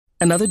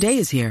Another day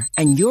is here,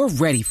 and you're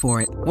ready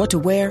for it. What to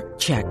wear?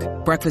 Check.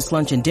 Breakfast,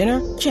 lunch, and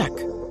dinner? Check.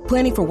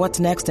 Planning for what's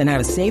next and how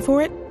to save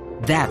for it?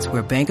 That's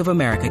where Bank of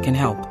America can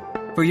help.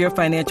 For your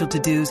financial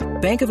to-dos,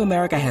 Bank of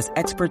America has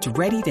experts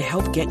ready to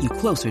help get you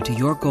closer to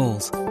your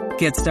goals.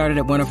 Get started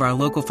at one of our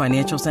local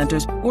financial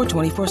centers or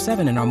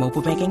 24/7 in our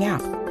mobile banking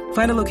app.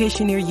 Find a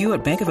location near you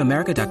at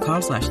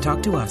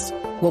bankofamerica.com/talktous.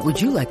 What would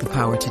you like the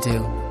power to do?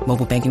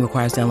 Mobile banking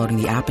requires downloading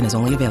the app and is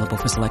only available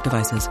for select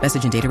devices.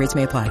 Message and data rates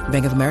may apply.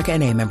 Bank of America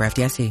N.A., member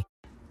FDIC.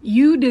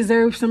 You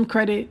deserve some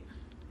credit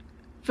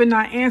for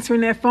not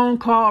answering that phone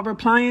call or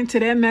replying to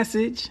that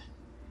message,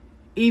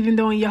 even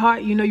though in your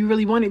heart you know you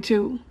really wanted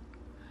to.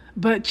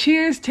 But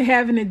cheers to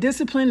having the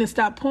discipline to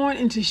stop pouring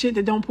into shit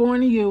that don't pour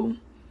into you.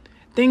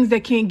 Things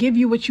that can't give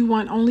you what you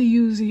want only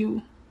use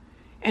you.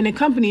 And the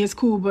company is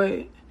cool,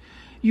 but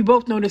you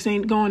both know this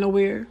ain't going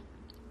nowhere.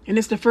 And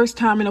it's the first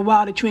time in a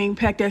while that you ain't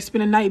packed that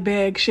spin a night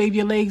bag, shave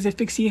your legs and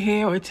fix your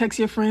hair, or text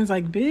your friends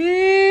like,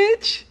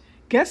 bitch,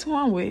 guess who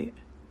I'm with?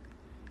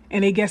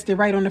 And they guessed it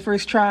right on the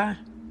first try.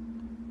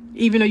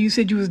 Even though you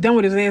said you was done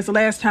with his ass the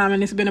last time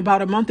and it's been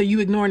about a month of you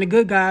ignoring the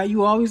good guy,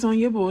 you always on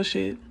your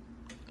bullshit.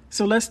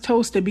 So let's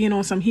toast to being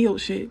on some healed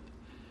shit.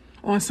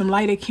 On some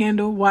lighted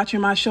candle,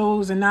 watching my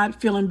shows and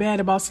not feeling bad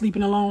about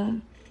sleeping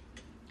alone.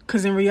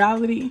 Because in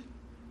reality,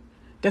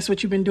 that's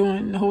what you've been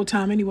doing the whole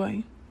time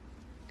anyway.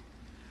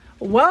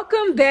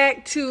 Welcome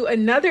back to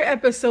another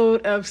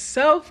episode of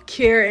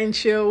Self-Care and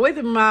Chill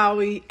with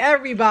Maui,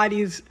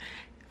 everybody's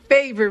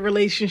favorite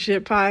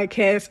relationship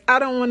podcast. I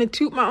don't want to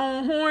toot my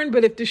own horn,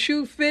 but if the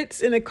shoe fits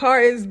and the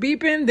car is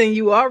beeping, then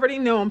you already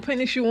know I'm putting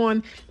the shoe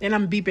on and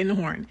I'm beeping the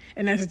horn.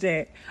 And that's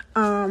that.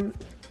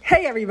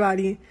 Hey,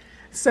 everybody.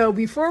 So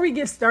before we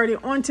get started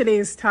on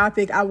today's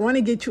topic, I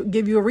want to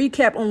give you a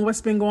recap on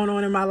what's been going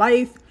on in my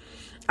life.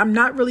 I'm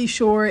not really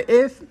sure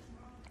if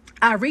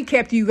I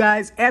recapped you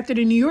guys after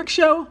the New York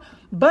show,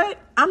 but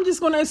I'm just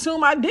going to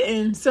assume I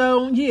didn't.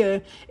 So yeah,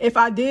 if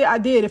I did, I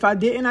did. If I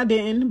didn't, I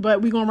didn't,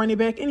 but we're going to run it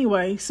back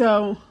anyway.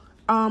 So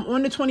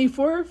on the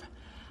 24th,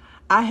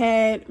 I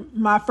had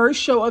my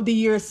first show of the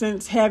year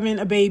since having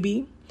a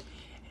baby.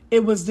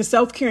 It was the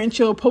Self-Care and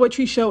Chill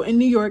Poetry Show in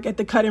New York at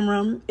the Cutting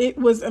Room. It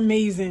was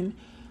amazing.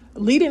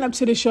 Leading up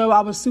to the show,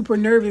 I was super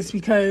nervous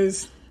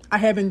because I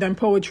haven't done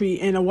poetry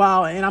in a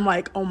while. And I'm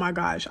like, oh my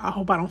gosh, I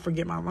hope I don't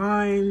forget my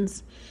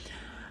lines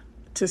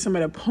to some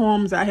of the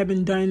poems I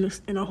haven't done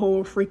in a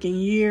whole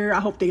freaking year. I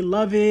hope they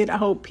love it. I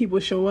hope people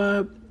show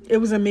up. It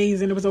was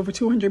amazing. It was over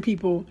 200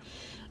 people,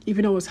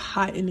 even though it was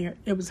hot in there.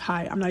 It was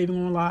hot. I'm not even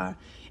going to lie.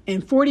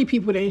 And 40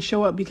 people didn't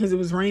show up because it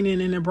was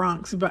raining in the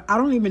Bronx. But I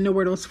don't even know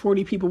where those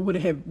 40 people would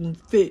have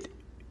fit.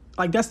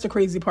 Like, that's the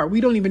crazy part.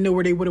 We don't even know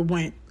where they would have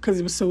went because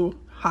it was so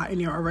hot in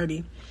there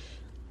already.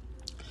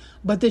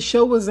 But the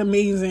show was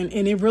amazing,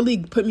 and it really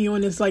put me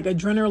on this like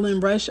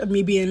adrenaline rush of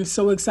me being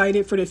so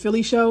excited for the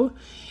Philly show.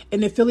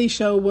 And the Philly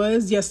show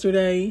was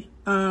yesterday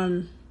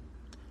at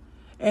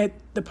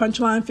the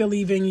Punchline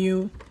Philly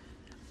venue.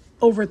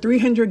 Over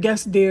 300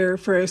 guests there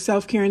for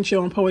Self-Care and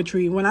Chill and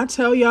Poetry. When I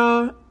tell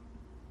y'all,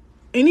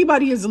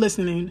 anybody is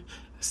listening,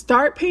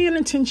 start paying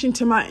attention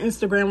to my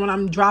Instagram when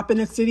I'm dropping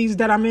the cities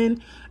that I'm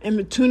in,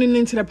 and tuning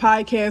into the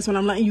podcast when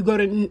I'm letting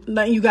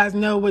you guys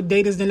know what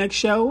date is the next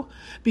show.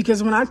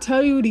 Because when I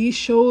tell you these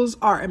shows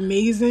are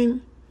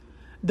amazing,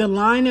 the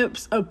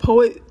lineups of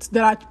poets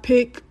that I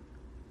pick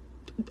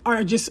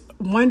are just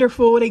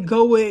wonderful. They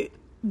go with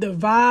the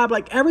vibe,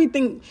 like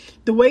everything.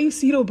 The way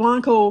Cito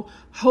Blanco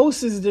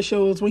hosts the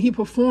shows when he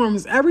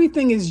performs,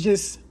 everything is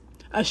just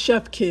a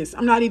chef kiss.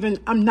 I'm not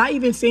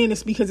even saying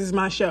this because it's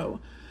my show.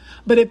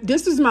 But if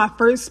this is my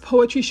first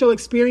poetry show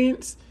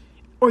experience,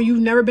 or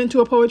you've never been to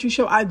a poetry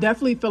show, I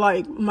definitely feel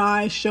like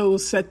my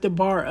shows set the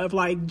bar of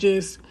like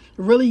just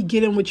really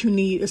getting what you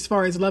need as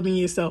far as loving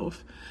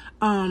yourself.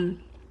 And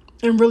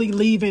really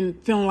leaving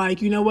feeling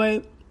like, you know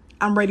what?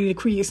 I'm ready to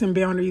create some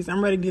boundaries.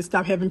 I'm ready to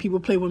stop having people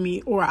play with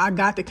me, or I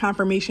got the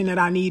confirmation that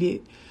I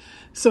needed.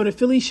 So the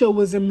Philly show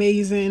was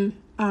amazing.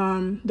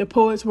 The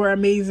poets were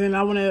amazing.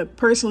 I want to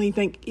personally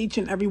thank each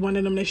and every one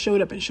of them that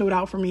showed up and showed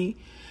out for me.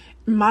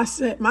 My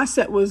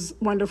set was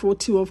wonderful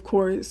too, of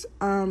course.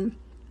 The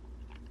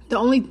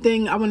only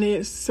thing I want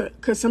to,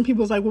 because some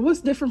people's like, well, what's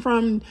different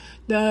from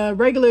the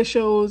regular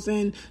shows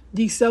and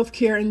the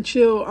Self-Care and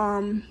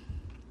Chill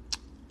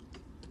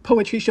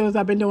poetry shows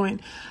I've been doing?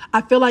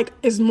 I feel like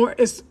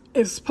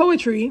it's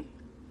poetry,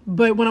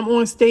 but when I'm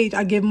on stage,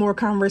 I give more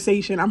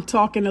conversation. I'm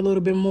talking a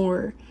little bit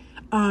more.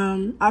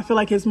 I feel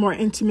like it's more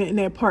intimate in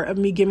that part of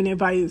me giving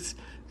advice.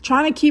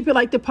 Trying to keep it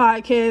like the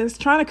podcast,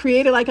 trying to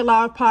create it like a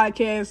live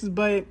podcast,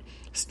 but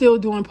still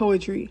doing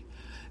poetry.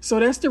 So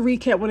that's the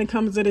recap when it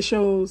comes to the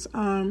shows.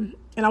 And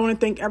I want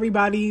to thank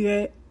everybody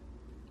that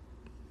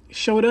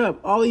showed up.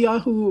 All of y'all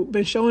who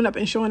been showing up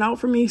and showing out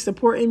for me,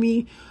 supporting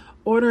me,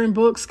 ordering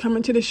books,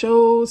 coming to the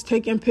shows,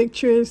 taking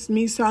pictures,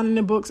 me signing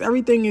the books.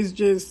 Everything is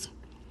just,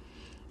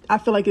 I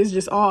feel like it's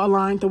just all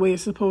aligned the way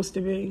it's supposed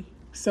to be.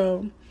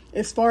 So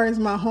as far as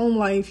my home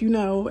life, you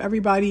know,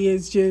 everybody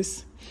is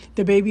just,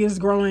 the baby is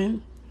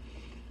growing.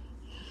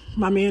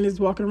 My man is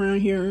walking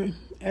around here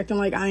acting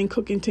like I ain't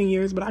cooked in 10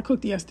 years, but I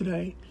cooked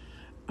yesterday.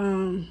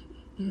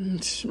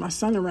 My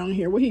son around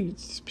here, well, he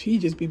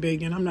just be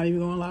begging. I'm not even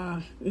gonna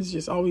lie. It's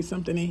just always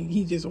something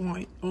he just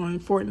want on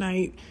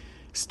Fortnite,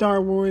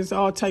 Star Wars,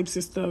 all types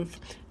of stuff.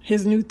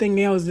 His new thing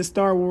now is the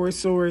Star Wars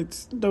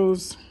swords.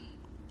 Those,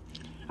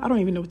 I don't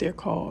even know what they're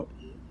called.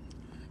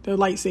 The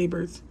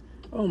lightsabers.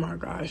 Oh my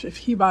gosh. If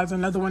he buys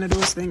another one of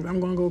those things, I'm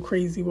going to go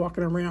crazy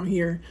walking around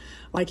here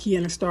like he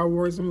in a Star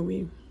Wars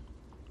movie.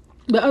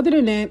 But other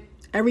than that,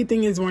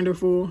 everything is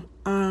wonderful.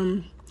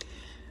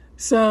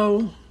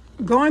 So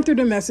going through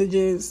the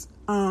messages,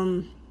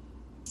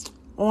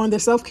 on the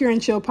Self-Care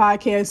and Chill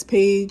podcast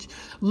page,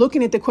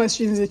 looking at the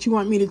questions that you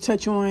want me to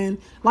touch on.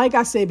 Like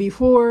I said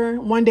before,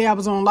 one day I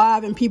was on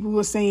live and people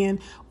were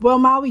saying, well,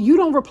 Molly, you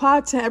don't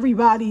reply to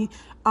everybody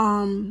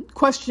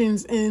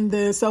questions in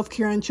the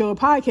Self-Care and Chill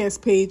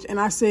podcast page. And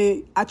I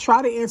said, I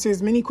try to answer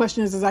as many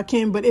questions as I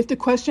can. But if the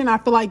question, I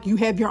feel like you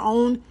have your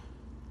own,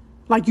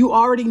 like you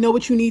already know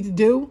what you need to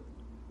do,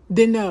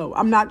 then no,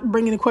 I'm not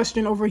bringing a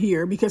question over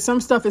here, because some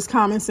stuff is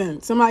common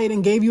sense. Somebody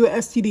done gave you an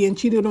STD and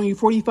cheated on you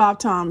 45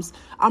 times.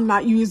 I'm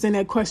not using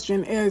that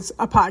question as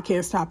a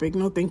podcast topic.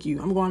 No, thank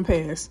you. I'm going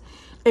past.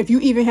 If you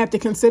even have to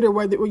consider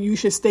whether you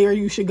should stay or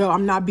you should go,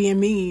 I'm not being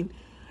mean.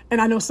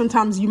 And I know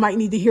sometimes you might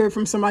need to hear it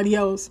from somebody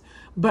else,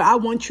 but I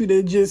want you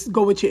to just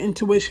go with your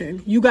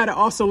intuition. You got to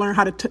also learn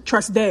how to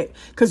trust that,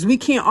 because we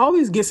can't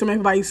always get some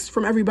advice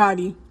from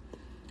everybody.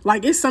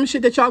 Like, it's some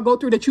shit that y'all go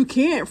through that you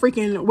can't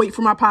freaking wait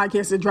for my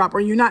podcast to drop, or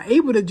you're not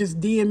able to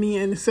just DM me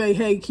and say,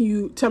 hey, can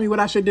you tell me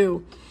what I should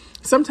do?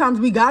 Sometimes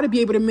we got to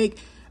be able to make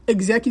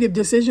executive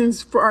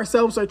decisions for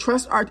ourselves, or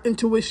trust our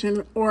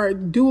intuition, or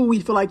do what we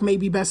feel like may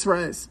be best for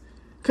us.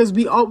 Because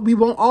we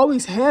won't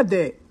always have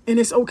that. And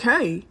it's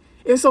okay.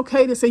 It's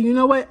okay to say, you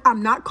know what?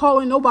 I'm not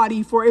calling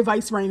nobody for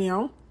advice right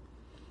now.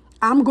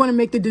 I'm going to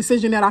make the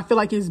decision that I feel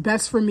like is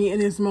best for me in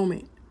this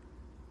moment.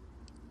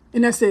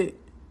 And that's it.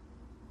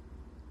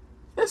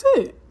 That's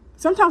it.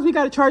 Sometimes we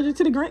got to charge it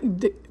to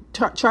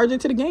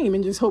the game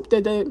and just hope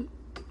that the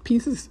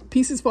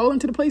pieces fall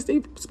into the place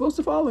they're supposed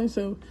to fall in.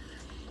 So,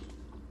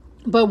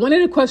 but one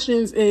of the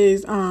questions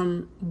is,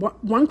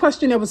 one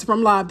question that was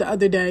from live the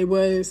other day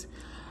was,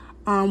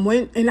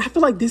 and I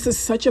feel like this is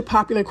such a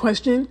popular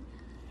question,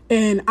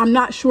 and I'm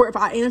not sure if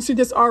I answered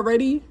this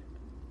already,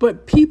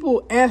 but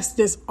people ask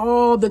this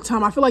all the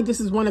time. I feel like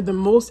this is one of the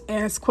most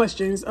asked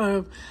questions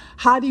of,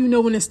 how do you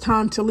know when it's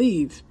time to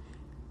leave?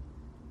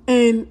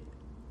 And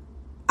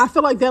I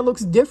feel like that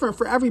looks different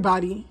for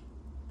everybody.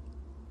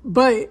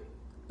 But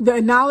the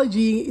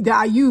analogy that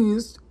I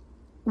used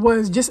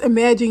was, just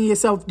imagine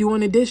yourself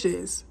doing the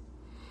dishes.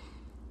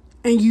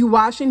 And you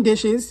washing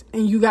dishes,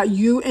 and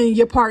you and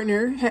your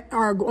partner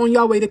are on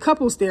your way to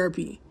couples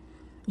therapy.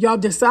 Y'all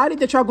decided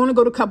that y'all going to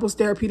go to couples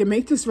therapy to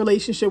make this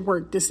relationship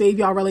work, to save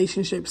y'all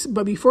relationships.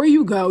 But before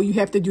you go, you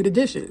have to do the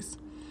dishes.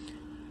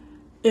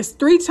 It's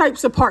 3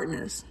 types of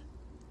partners.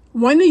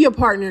 One of your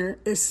partner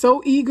is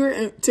so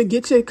eager to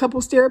get to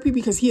couples therapy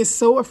because he or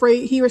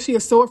she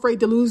is so afraid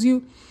to lose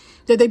you,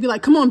 that they be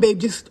like, come on, babe,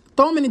 just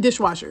throw him in the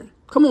dishwasher.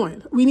 Come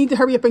on. We need to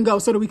hurry up and go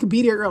so that we can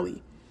be there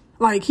early.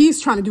 Like, they're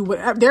trying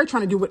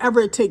to do whatever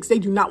it takes. They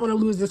do not want to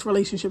lose this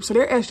relationship. So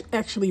they're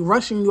actually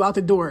rushing you out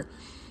the door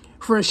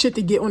for shit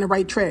to get on the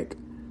right track.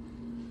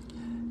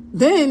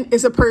 Then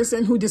it's a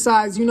person who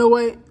decides, you know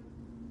what?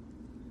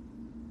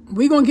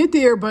 We're going to get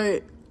there,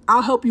 but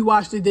I'll help you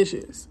wash the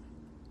dishes.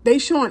 They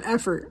showing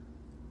effort,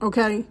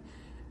 okay?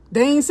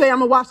 They ain't say, I'm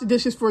going to wash the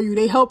dishes for you.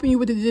 They helping you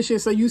with the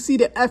dishes, so you see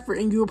the effort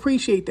and you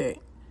appreciate that.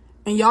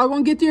 And y'all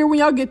going to get there when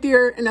y'all get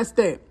there, and that's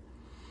that.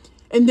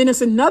 And then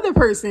it's another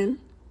person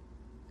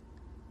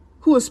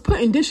who is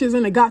putting dishes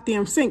in the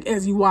goddamn sink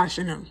as you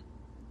washing them.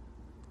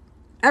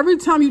 Every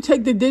time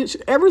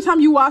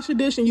you wash a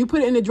dish and you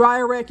put it in the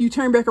dryer rack, you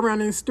turn back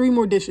around and there's 3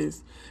 more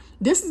dishes.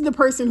 This is the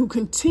person who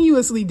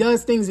continuously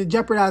does things to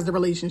jeopardize the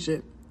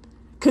relationship.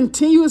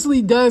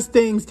 Continuously does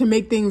things to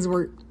make things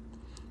work.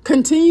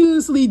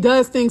 Continuously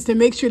does things to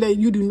make sure that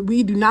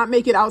we do not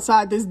make it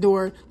outside this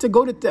door to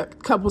go to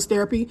couples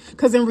therapy.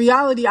 Because in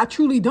reality, I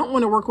truly don't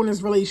want to work on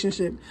this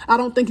relationship. I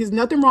don't think there's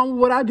nothing wrong with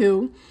what I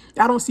do.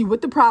 I don't see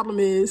what the problem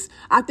is.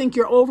 I think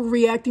you're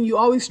overreacting. You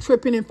always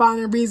tripping and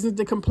finding reasons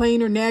to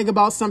complain or nag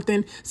about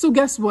something. So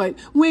guess what?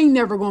 We ain't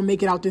never going to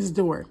make it out this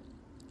door.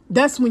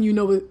 That's when you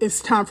know it's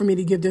time for me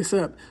to give this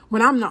up.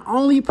 When I'm the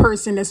only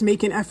person that's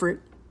making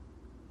effort.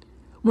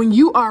 When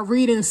you are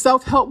reading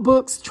self-help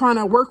books, trying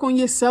to work on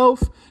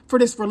yourself for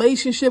this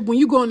relationship, when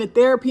you go into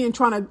therapy and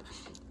trying to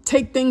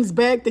take things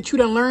back that you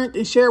done learned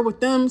and share with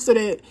them so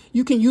that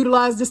you can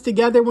utilize this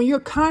together, when you're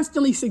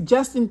constantly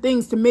suggesting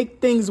things to make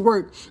things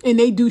work and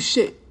they do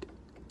shit,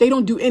 they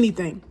don't do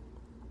anything.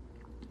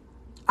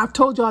 I've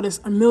told y'all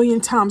this a million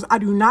times. I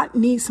do not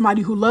need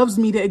somebody who loves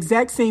me the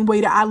exact same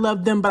way that I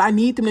love them, but I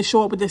need them to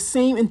show up with the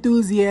same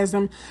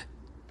enthusiasm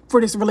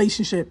for this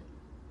relationship.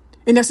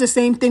 And that's the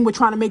same thing with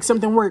trying to make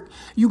something work.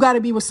 You got to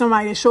be with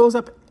somebody that shows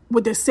up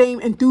with the same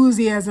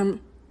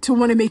enthusiasm to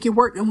want to make it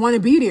work and want to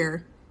be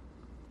there.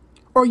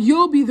 Or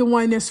you'll be the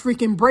one that's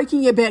freaking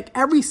breaking your back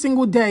every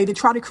single day to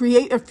try to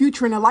create a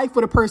future and a life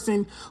with a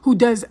person who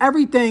does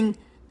everything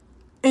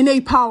in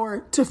their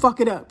power to fuck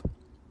it up.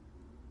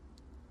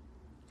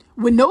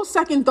 With no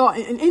second thought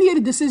in any of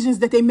the decisions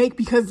that they make,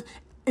 because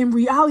in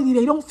reality,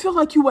 they don't feel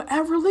like you will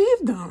ever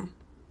leave them.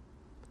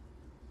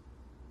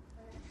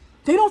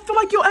 They don't feel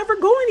like you'll ever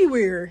go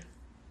anywhere.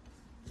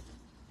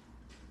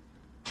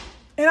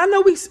 And I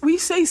know we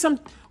say some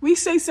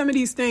of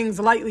these things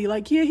lightly,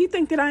 like, yeah, he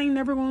think that I ain't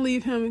never gonna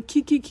leave him.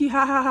 Kiki,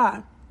 ha ha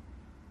ha.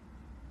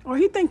 Or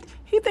he think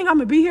I'm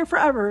gonna be here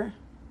forever.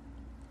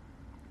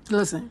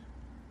 Listen,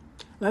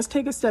 let's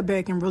take a step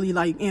back and really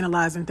like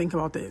analyze and think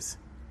about this.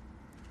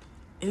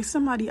 If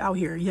somebody out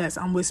here, yes,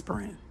 I'm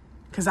whispering,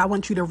 because I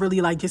want you to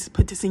really like just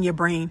put this in your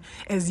brain.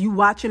 As you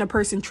watching a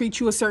person treat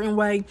you a certain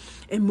way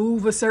and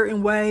move a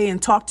certain way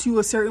and talk to you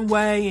a certain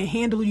way and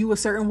handle you a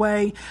certain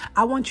way,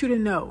 I want you to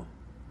know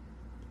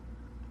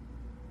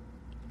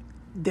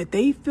that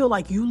they feel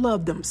like you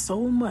love them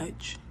so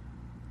much.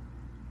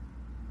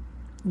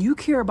 You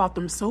care about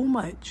them so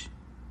much.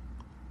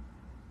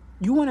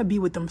 You want to be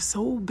with them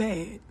so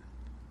bad.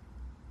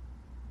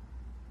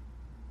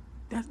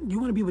 You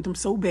want to be with them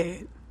so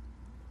bad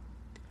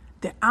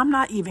that I'm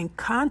not even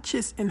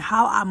conscious in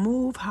how I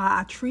move, how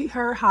I treat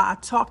her, how I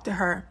talk to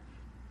her,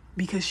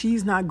 because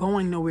she's not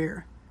going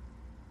nowhere.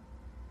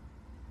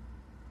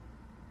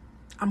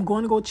 I'm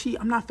going to go cheat.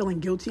 I'm not feeling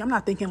guilty. I'm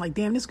not thinking like,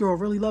 damn, this girl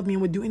really loved me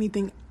and would do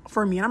anything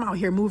for me. And I'm out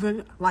here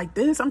moving like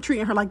this. I'm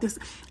treating her like this.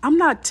 I'm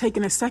not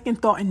taking a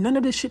second thought in none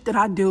of the shit that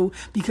I do,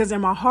 because in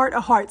my heart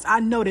of hearts,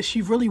 I know that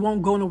she really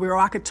won't go nowhere, or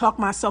I could talk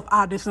myself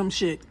out of some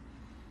shit.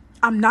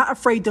 I'm not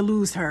afraid to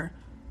lose her,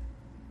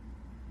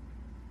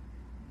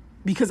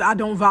 because I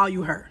don't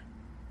value her.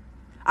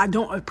 I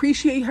don't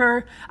appreciate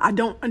her. I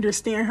don't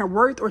understand her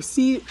worth or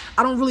see.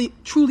 I don't really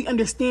truly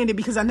understand it,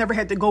 because I never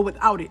had to go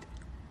without it.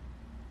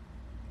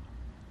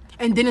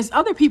 And then there's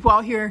other people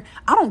out here,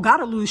 I don't got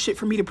to lose shit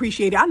for me to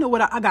appreciate it. I know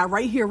what I got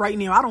right here, right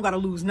now. I don't got to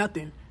lose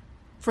nothing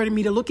for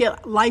me to look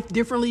at life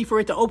differently, for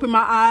it to open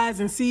my eyes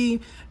and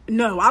see.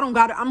 No, I don't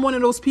got to. I'm one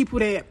of those people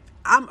that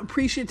I'm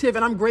appreciative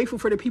and I'm grateful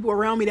for the people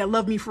around me that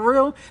love me for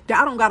real,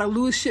 that I don't got to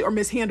lose shit or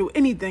mishandle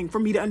anything for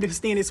me to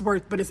understand its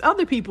worth. But it's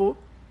other people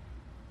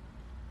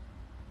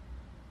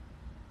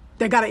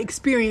that got to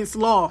experience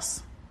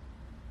loss.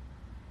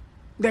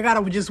 They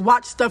got to just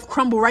watch stuff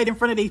crumble right in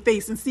front of their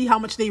face and see how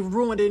much they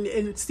ruined,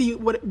 and see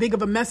what big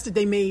of a mess that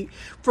they made,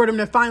 for them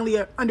to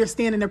finally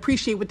understand and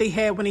appreciate what they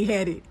had when they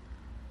had it.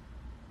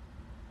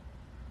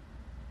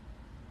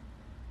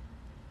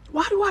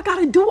 Why do I got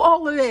to do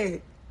all of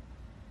that?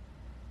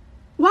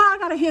 Why I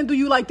got to handle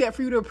you like that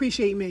for you to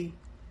appreciate me?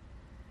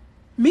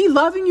 Me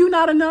loving you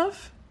not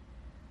enough?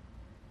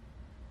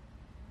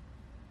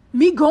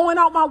 Me going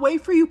out my way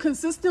for you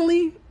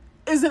consistently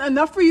isn't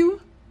enough for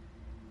you?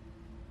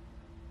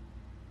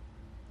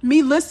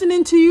 Me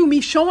listening to you,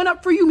 me showing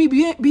up for you, me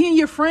being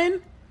your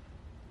friend,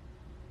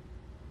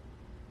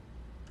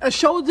 a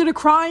shoulder to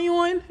cry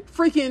on,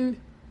 freaking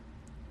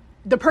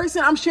the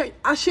person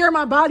I share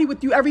my body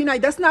with you every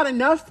night. That's not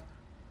enough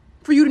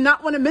for you to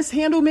not want to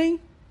mishandle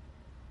me?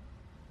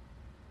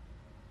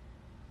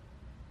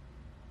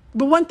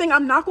 But one thing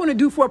I'm not going to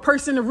do for a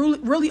person to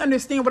really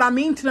understand what I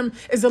mean to them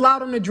is allow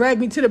them to drag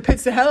me to the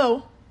pits of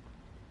hell.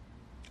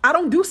 I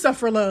don't do stuff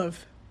for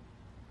love.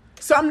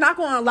 So I'm not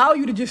going to allow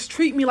you to just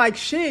treat me like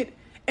shit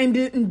and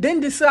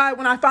then decide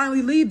when I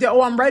finally leave that,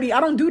 oh, I'm ready.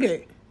 I don't do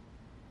that.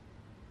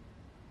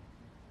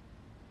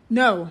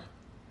 No,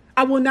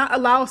 I will not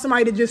allow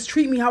somebody to just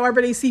treat me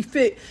however they see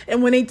fit.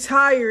 And when they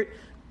tired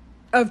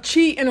of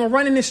cheating or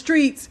running the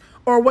streets,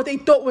 or what they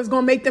thought was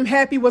going to make them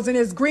happy wasn't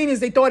as green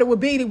as they thought it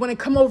would be, they want to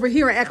come over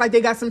here and act like they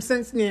got some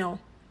sense now.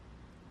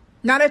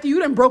 Not after you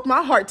done broke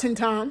my heart 10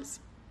 times.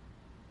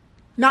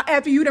 Not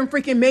after you done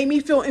freaking made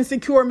me feel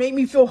insecure, made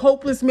me feel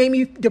hopeless, made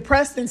me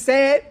depressed and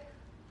sad.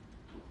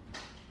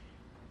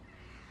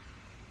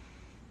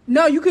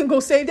 No, you can go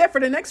save that for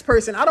the next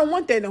person. I don't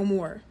want that no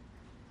more.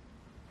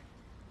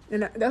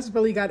 And that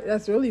really got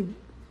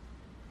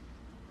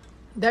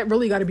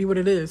to be what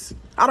it is.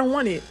 I don't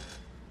want it.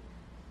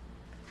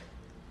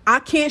 I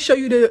can't show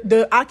you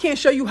I can't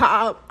show you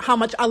how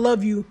much I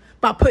love you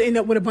by putting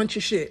up with a bunch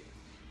of shit.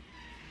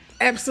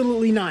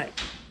 Absolutely not.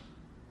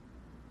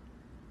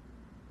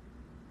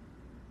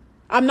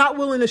 I'm not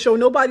willing to show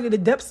nobody the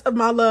depths of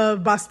my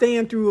love by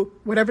staying through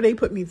whatever they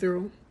put me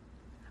through.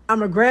 I'm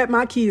going to grab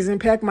my keys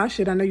and pack my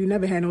shit. I know you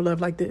never had no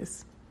love like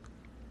this.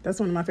 That's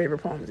one of my favorite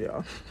poems,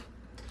 y'all.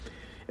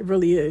 It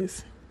really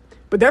is.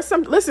 But that's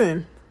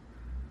listen.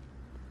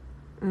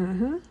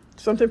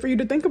 Something for you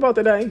to think about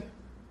today.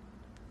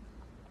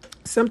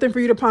 Something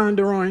for you to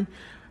ponder on.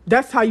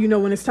 That's how you know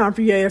when it's time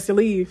for your ass to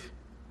leave.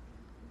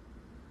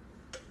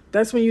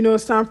 That's when you know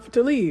it's time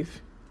to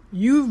leave.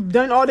 You've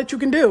done all that you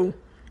can do.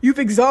 You've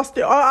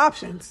exhausted all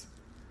options.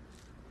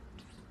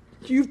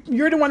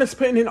 You're the one that's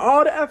putting in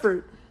all the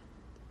effort.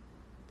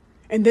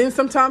 And then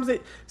sometimes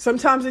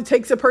it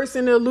takes a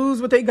person to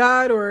lose what they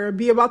got or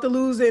be about to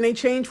lose it and they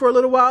change for a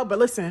little while. But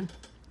listen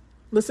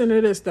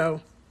to this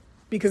though.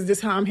 because this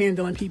is how I'm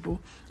handling people,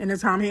 and this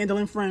is how I'm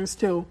handling friends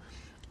too.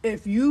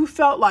 If you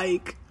felt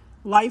like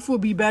life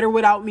would be better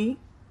without me,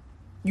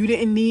 you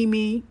didn't need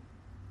me,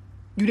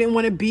 you didn't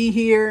want to be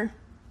here,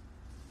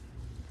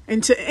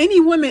 and to any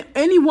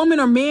woman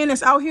or man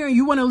that's out here and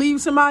you want to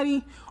leave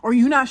somebody or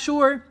you're not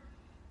sure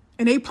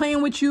and they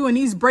playing with you and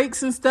these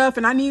breaks and stuff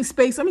and I need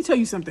space, let me tell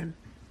you something.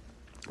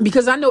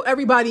 Because I know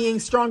everybody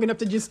ain't strong enough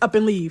to just up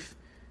and leave.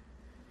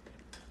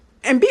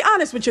 And be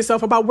honest with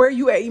yourself about where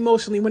you at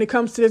emotionally when it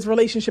comes to this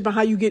relationship and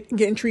how you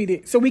getting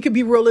treated. So we could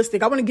be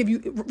realistic. I want to give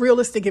you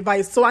realistic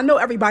advice. So I know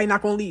everybody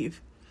not going to leave.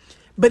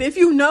 But if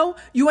you know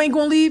you ain't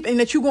going to leave and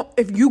that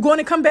if you going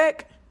to come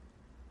back,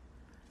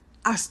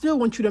 I still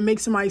want you to make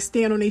somebody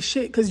stand on their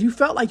shit because you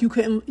felt like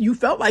you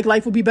felt like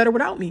life would be better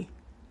without me.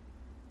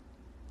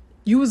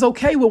 You was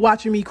okay with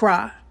watching me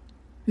cry,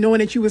 knowing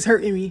that you was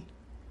hurting me.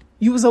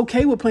 You was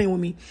okay with playing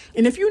with me.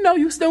 And if you know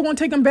you still want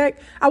to take them back,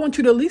 I want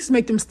you to at least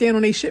make them stand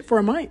on their shit for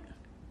a month.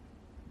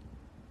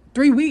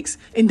 3 weeks.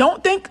 And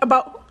don't think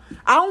about,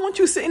 I don't want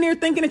you sitting there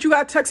thinking that you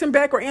got to text him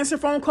back or answer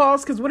phone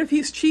calls because what if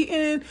he's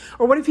cheating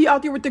or what if he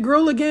out there with the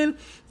girl again?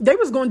 They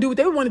was going to do what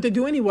they wanted to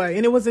do anyway.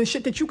 And it wasn't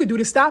shit that you could do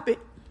to stop it.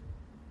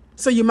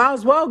 So you might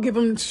as well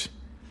open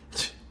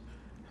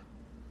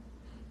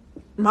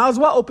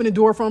the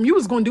door for him. You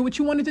was going to do what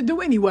you wanted to do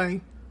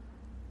anyway.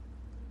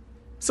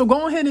 So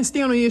go ahead and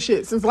stand on your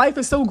shit. Since life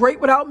is so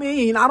great without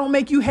me and I don't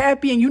make you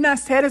happy and you're not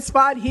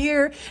satisfied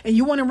here and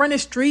you want to run the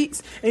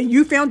streets and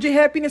you found your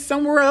happiness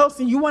somewhere else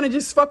and you want to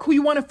just fuck who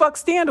you want to fuck,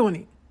 stand on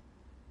it.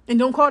 And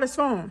don't call this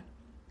phone.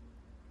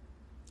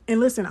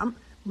 And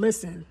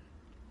listen,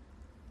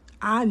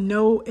 I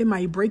know it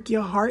might break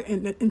your heart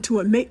into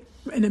a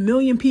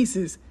million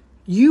pieces.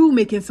 You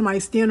making somebody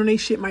stand on their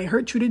shit might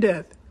hurt you to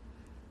death.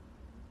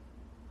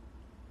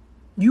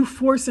 You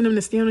forcing them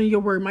to stand on your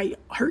word might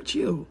hurt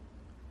you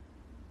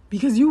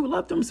because you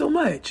love them so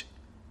much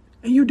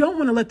and you don't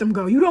want to let them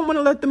go. You don't want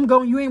to let them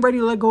go and you ain't ready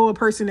to let go of a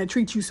person that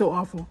treats you so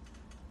awful.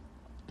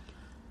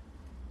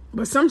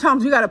 But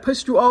sometimes we got to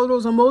push through all of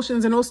those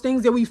emotions and those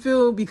things that we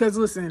feel because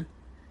listen,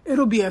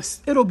 it'll be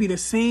the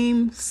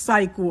same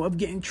cycle of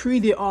getting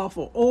treated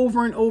awful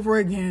over and over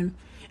again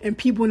and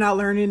people not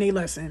learning their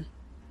lesson.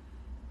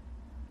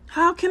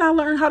 How can I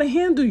learn how to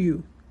handle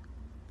you?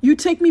 You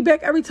take me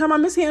back every time I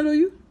mishandle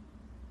you.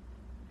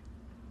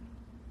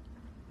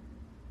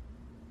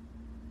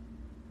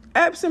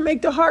 Absent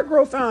make the heart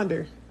grow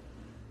fonder.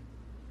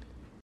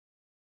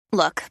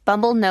 Look,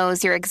 Bumble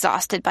knows you're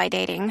exhausted by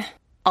dating.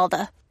 All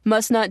the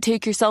must not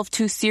take yourself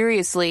too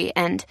seriously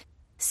and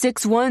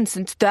 6'1"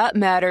 since that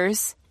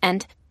matters.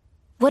 And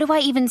what do I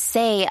even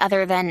say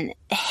other than,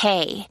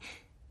 hey?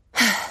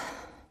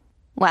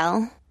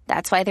 Well,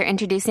 that's why they're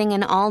introducing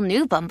an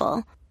all-new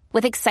Bumble.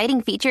 With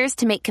exciting features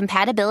to make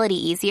compatibility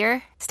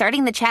easier,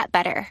 starting the chat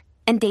better,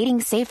 and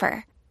dating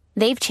safer.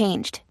 They've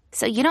changed,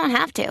 so you don't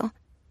have to.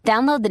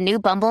 Download the new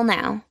Bumble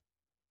now.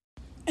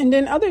 And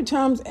then other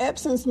times,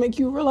 absence make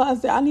you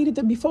realize that I needed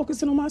to be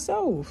focusing on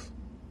myself.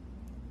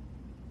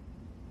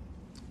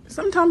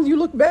 Sometimes you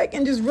look back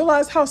and just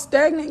realize how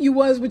stagnant you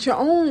was with your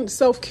own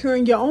self-care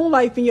and your own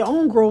life and your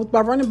own growth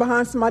by running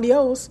behind somebody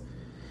else.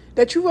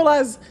 That you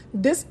realize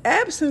this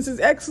absence is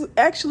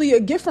actually a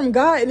gift from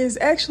God and is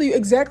actually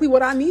exactly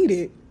what I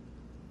needed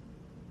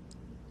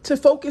to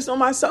focus on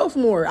myself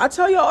more. I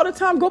tell you all the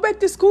time, go back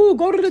to school,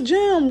 go to the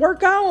gym,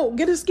 work out,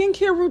 get a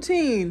skincare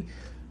routine,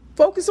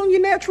 focus on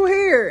your natural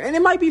hair. And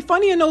it might be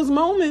funny in those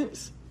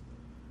moments,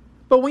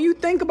 but when you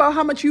think about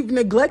how much you've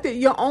neglected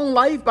your own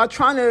life by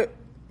trying to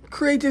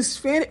create this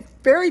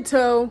fairy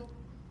tale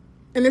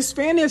and this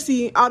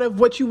fantasy out of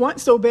what you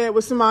want so bad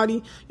with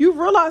somebody, you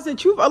realize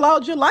that you've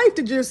allowed your life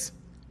to just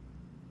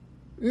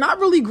not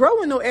really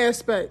grow in those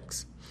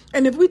aspects.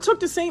 And if we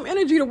took the same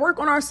energy to work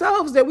on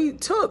ourselves that we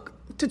took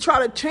to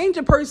try to change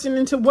a person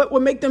into what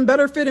would make them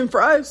better fitting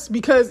for us,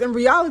 because in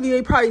reality,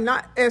 they probably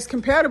not as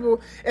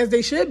compatible as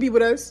they should be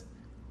with us,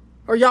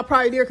 or y'all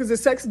probably there because the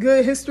sex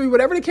good, history,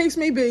 whatever the case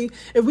may be.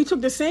 If we took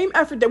the same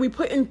effort that we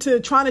put into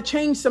trying to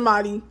change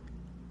somebody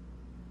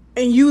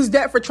and use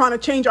that for trying to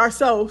change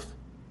ourselves,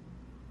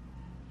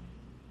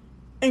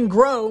 and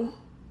grow,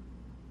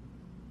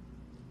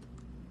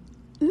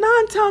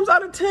 9 times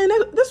out of 10,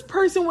 this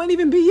person wouldn't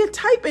even be your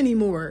type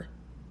anymore.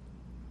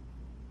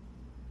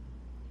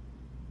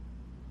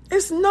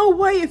 It's no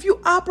way if you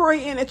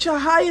operating at your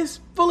highest,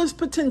 fullest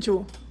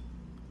potential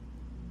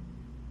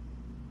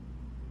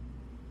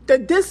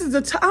that this is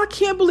I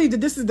can't believe that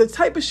this is the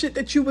type of shit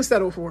that you would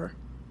settle for.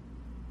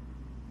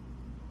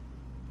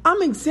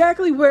 I'm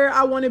exactly where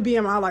I want to be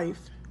in my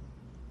life.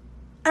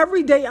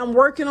 Every day I'm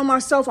working on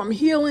myself. I'm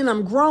healing.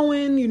 I'm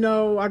growing.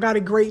 I got a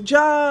great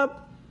job.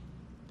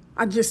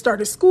 I just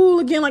started school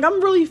again. Like,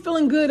 I'm really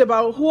feeling good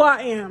about who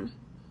I am.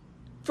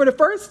 For the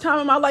first time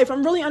in my life,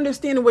 I'm really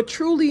understanding what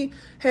truly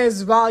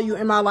has value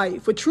in my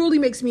life, what truly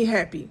makes me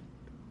happy.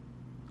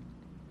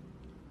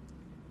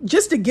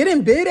 Just to get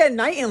in bed at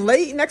night and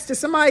late next to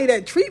somebody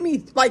that treat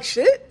me like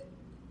shit?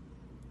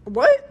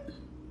 What?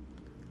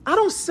 I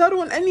don't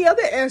settle in any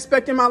other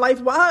aspect in my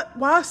life.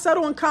 Why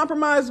settle and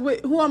compromise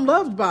with who I'm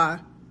loved by?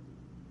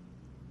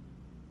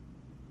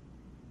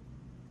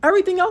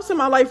 Everything else in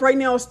my life right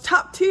now is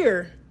top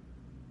tier.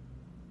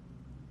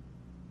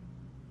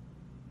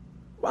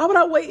 Why would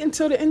I wait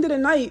until the end of the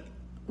night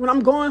when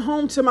I'm going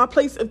home to my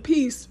place of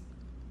peace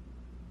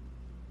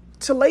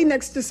to lay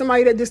next to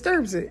somebody that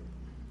disturbs it?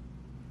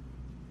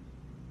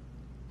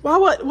 Why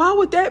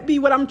would that be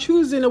what I'm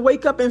choosing to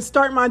wake up and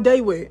start my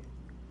day with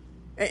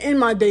and end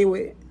my day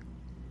with?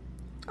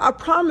 I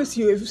promise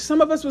you, if some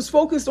of us was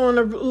focused on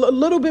a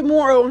little bit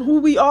more on who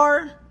we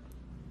are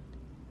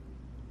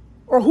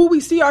or who we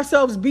see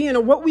ourselves being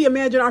or what we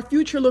imagine our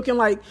future looking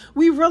like,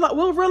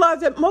 we'll realize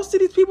that most of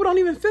these people don't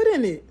even fit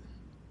in it.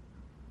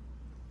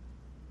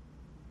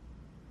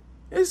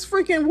 It's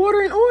freaking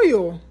water and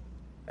oil.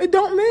 It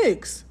don't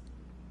mix.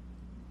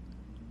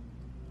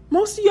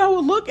 Most of y'all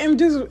will look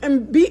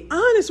and be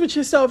honest with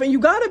yourself. And you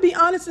got to be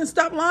honest and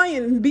stop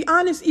lying. And be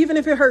honest even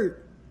if it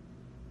hurt.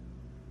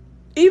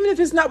 Even if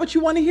it's not what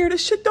you want to hear.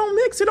 This shit don't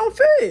mix. It don't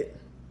fit.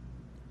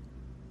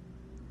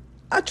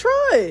 I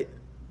tried.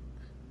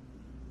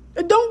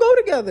 It don't go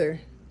together.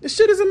 This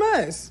shit is a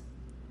mess.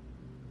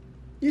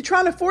 You're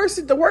trying to force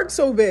it to work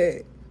so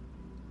bad.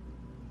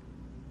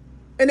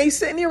 And they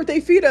sitting there with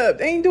their feet up.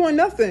 They ain't doing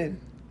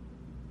nothing.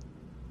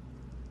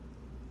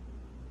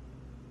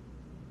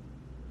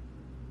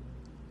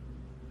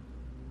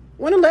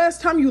 When the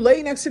last time you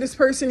laid next to this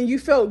person and you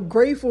felt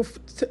grateful?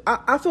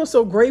 I feel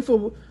so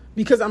grateful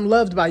because I'm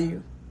loved by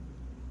you.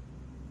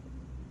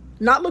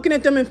 Not looking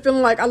at them and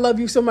feeling like I love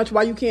you so much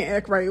why you can't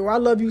act right, or I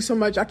love you so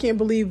much I can't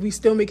believe we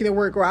still making it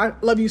work, or I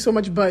love you so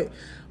much. But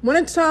when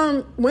is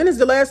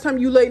the last time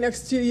you laid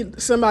next to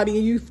somebody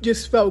and you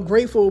just felt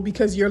grateful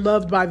because you're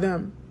loved by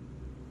them?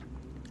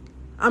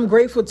 I'm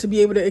grateful to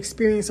be able to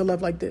experience a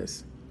love like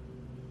this.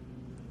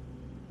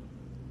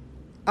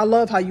 I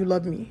love how you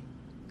love me.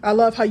 I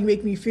love how you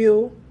make me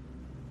feel.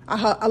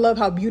 I love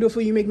how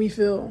beautiful you make me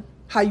feel.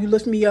 How you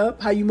lift me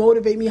up. How you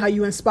motivate me. How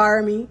you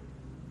inspire me.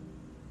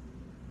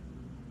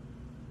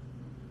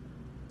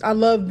 I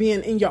love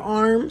being in your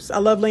arms. I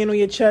love laying on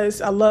your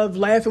chest. I love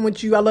laughing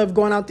with you. I love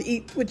going out to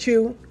eat with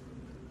you.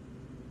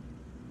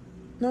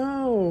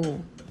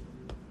 No.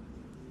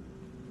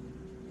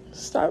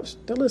 Stop.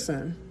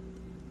 Listen.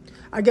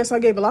 I guess I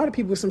gave a lot of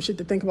people some shit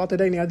to think about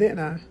today now, didn't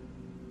I?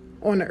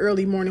 On the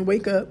early morning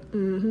wake up.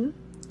 I'm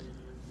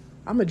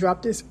going to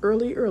drop this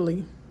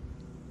early.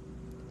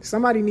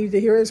 Somebody needs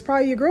to hear it. It's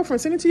probably your girlfriend.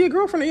 Send it to your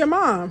girlfriend or your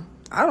mom.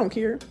 I don't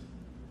care.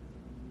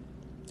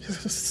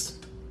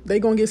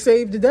 They going to get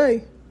saved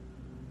today.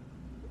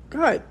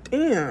 God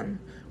damn.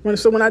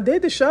 When I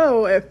did the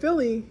show at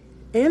Philly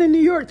and in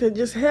New York, to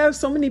just have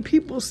so many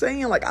people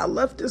saying like, I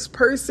left this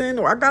person,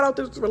 or I got out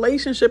this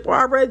relationship, or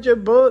I read your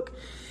book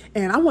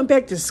and I went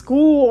back to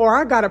school, or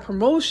I got a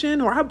promotion,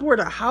 or I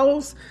bought a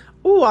house.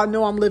 Oh, I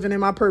know I'm living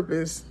in my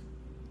purpose.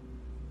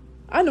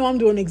 I know I'm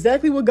doing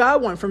exactly what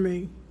God wants from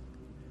me.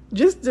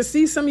 Just to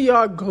see some of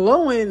y'all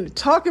glowing,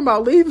 talking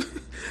about leaving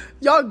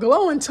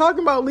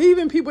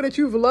people that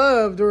you've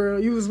loved or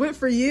you was with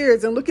for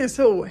years and looking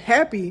so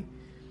happy,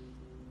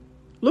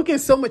 looking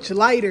so much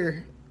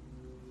lighter,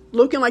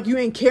 looking like you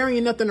ain't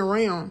carrying nothing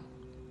around.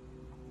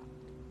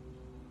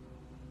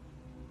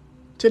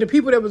 To the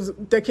people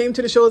that came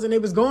to the shows and they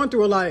was going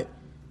through a lot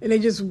and they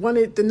just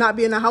wanted to not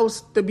be in the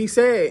house to be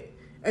sad,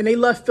 and they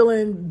left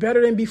feeling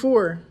better than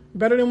before.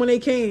 Better than when they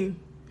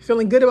came,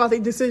 feeling good about their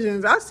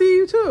decisions. I see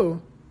you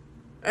too.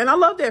 And I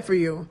love that for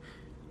you.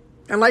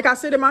 And like I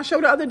said in my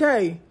show the other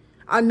day,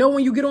 I know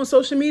when you get on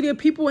social media,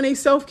 people in their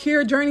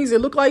self-care journeys,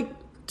 it look like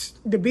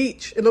the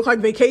beach. It look like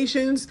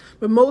vacations,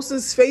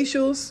 mimosas,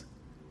 facials.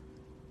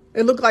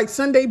 It look like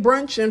Sunday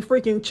brunch and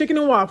freaking chicken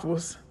and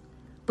waffles.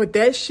 But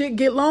that shit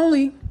get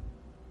lonely.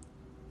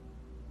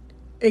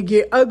 It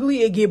get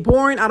ugly. It get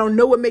boring. I don't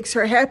know what makes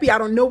her happy. I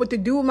don't know what to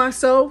do with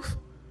myself.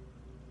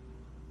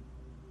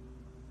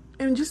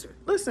 And just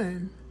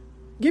listen,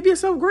 give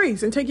yourself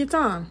grace and take your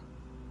time.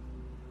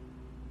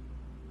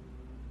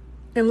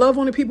 And love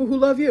on the people who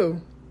love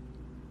you.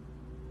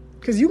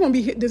 Because you're going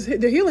to be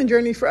the healing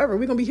journey forever.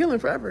 We're going to be healing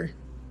forever.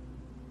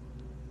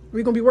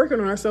 We're going to be working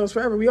on ourselves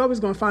forever. We always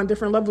going to find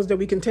different levels that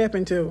we can tap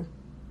into.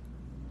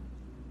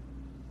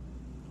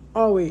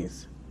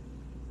 Always.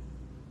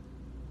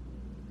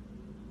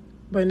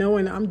 But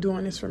knowing I'm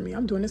doing this for me.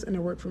 I'm doing this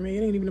inner work for me.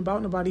 It ain't even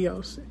about nobody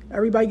else.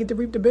 Everybody get to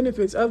reap the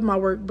benefits of my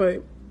work,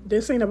 but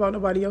this ain't about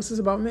nobody else. It's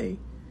about me.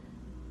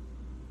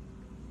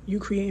 You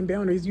creating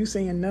boundaries. You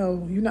saying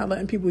no. You not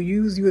letting people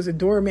use you as a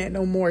doormat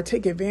no more.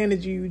 Take advantage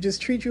of you.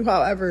 Just treat you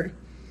however.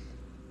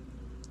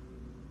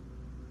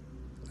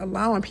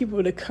 Allowing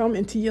people to come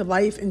into your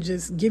life and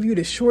just give you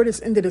the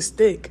shortest end of the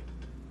stick.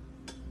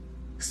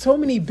 So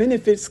many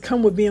benefits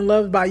come with being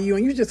loved by you,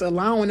 and you just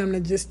allowing them to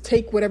just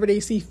take whatever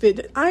they see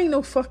fit. I ain't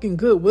no fucking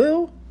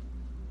Goodwill.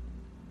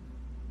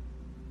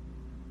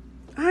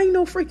 I ain't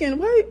no freaking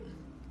what?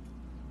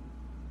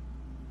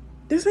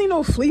 This ain't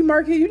no flea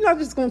market. You're not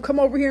just going to come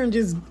over here and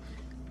just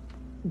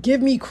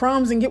give me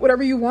crumbs and get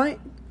whatever you want.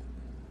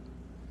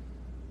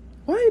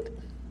 What?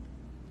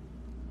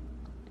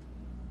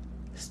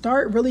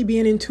 Start really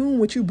being in tune with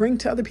what you bring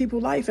to other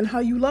people's life and how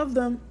you love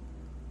them.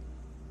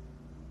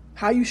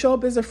 how you show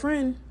up as a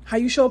friend, how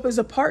you show up as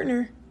a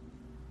partner.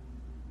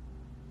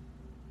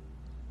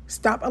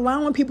 Stop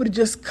allowing people to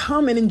just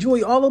come and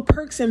enjoy all the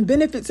perks and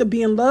benefits of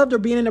being loved or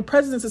being in the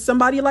presence of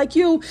somebody like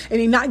you,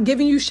 and they not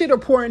giving you shit or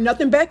pouring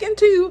nothing back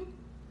into you.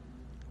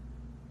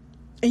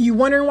 And you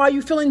wondering why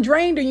you feeling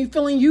drained and you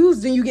feeling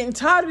used and you getting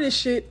tired of this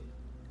shit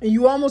and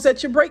you almost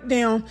at your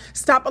breakdown.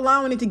 Stop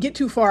allowing it to get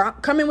too far.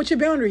 Come in with your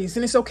boundaries,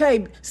 and it's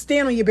okay.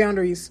 Stand on your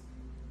boundaries.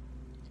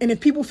 And if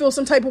people feel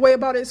some type of way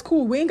about it, it's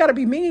cool. We ain't got to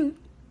be mean.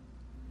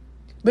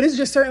 But it's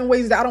just certain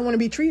ways that I don't want to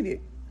be treated.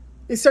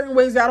 It's certain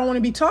ways that I don't want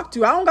to be talked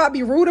to. I don't got to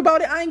be rude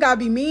about it. I ain't got to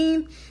be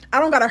mean.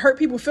 I don't got to hurt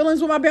people's feelings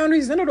with my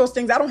boundaries. None of those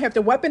things. I don't have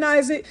to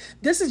weaponize it.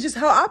 This is just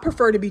how I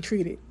prefer to be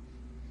treated.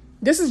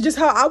 This is just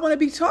how I want to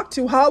be talked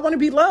to, how I want to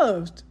be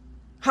loved,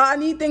 how I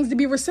need things to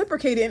be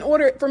reciprocated in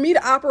order for me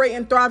to operate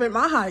and thrive at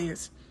my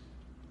highest.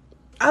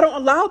 I don't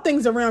allow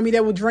things around me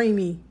that will drain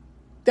me,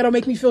 that'll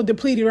make me feel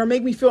depleted or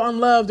make me feel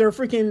unloved or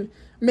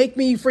make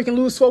me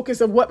lose focus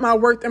of what my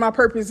worth and my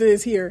purpose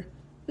is here.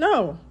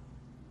 No.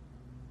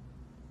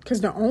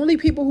 Because the only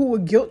people who will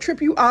guilt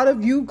trip you out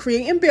of you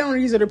creating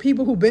boundaries are the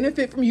people who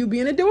benefit from you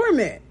being a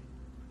doormat.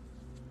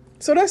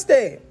 So that's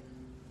that.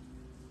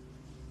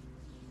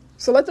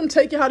 So let them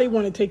take it how they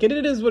want to take it.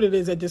 It is what it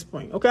is at this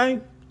point,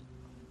 okay?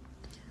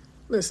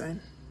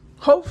 Listen,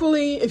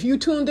 hopefully if you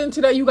tuned in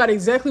today, you got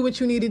exactly what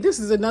you needed. This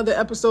is another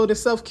episode of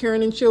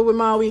Self-Caring and Chill with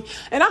Maui.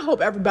 And I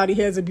hope everybody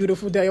has a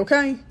beautiful day,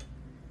 okay?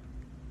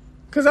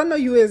 Because I know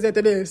you is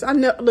after this. I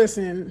know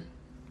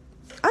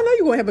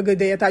you're going to have a good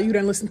day after you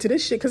done listen to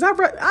this shit. Because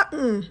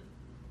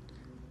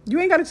you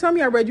ain't got to tell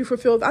me I read you for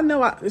filth. I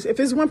know if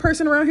there's one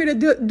person around here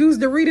that does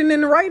the reading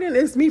and the writing,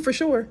 it's me for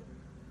sure.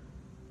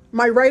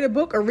 Might write a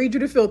book or read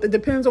you to filth. It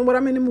depends on what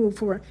I'm in the mood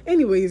for.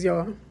 Anyways,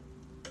 y'all.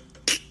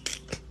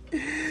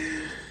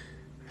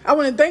 I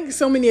want to thank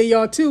so many of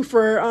y'all too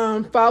for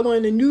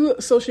following the new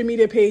social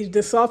media page,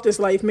 The Softest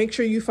Life. Make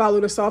sure you follow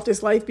The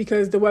Softest Life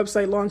because the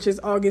website launches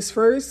August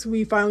 1st.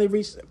 We finally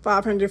reached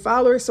 500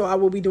 followers, so I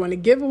will be doing a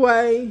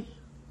giveaway.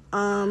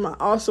 I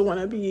also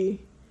want to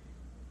be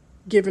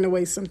giving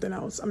away something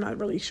else. I'm not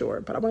really sure,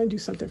 but I want to do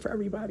something for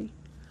everybody.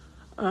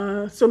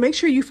 So make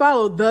sure you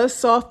follow The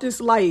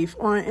Softest Life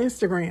on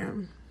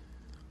Instagram.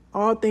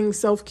 All things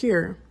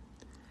self-care.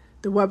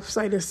 The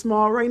website is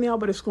small right now,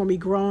 but it's going to be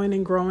growing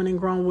and growing and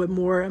growing with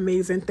more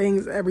amazing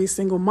things every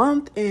single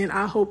month. And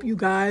I hope you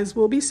guys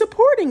will be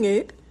supporting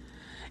it.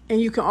 And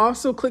you can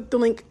also click the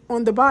link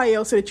on the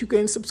bio so that you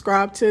can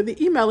subscribe to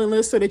the emailing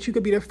list so that you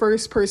could be the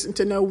first person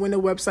to know when the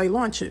website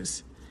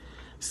launches.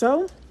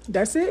 So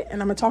that's it.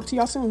 And I'm going to talk to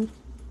y'all soon.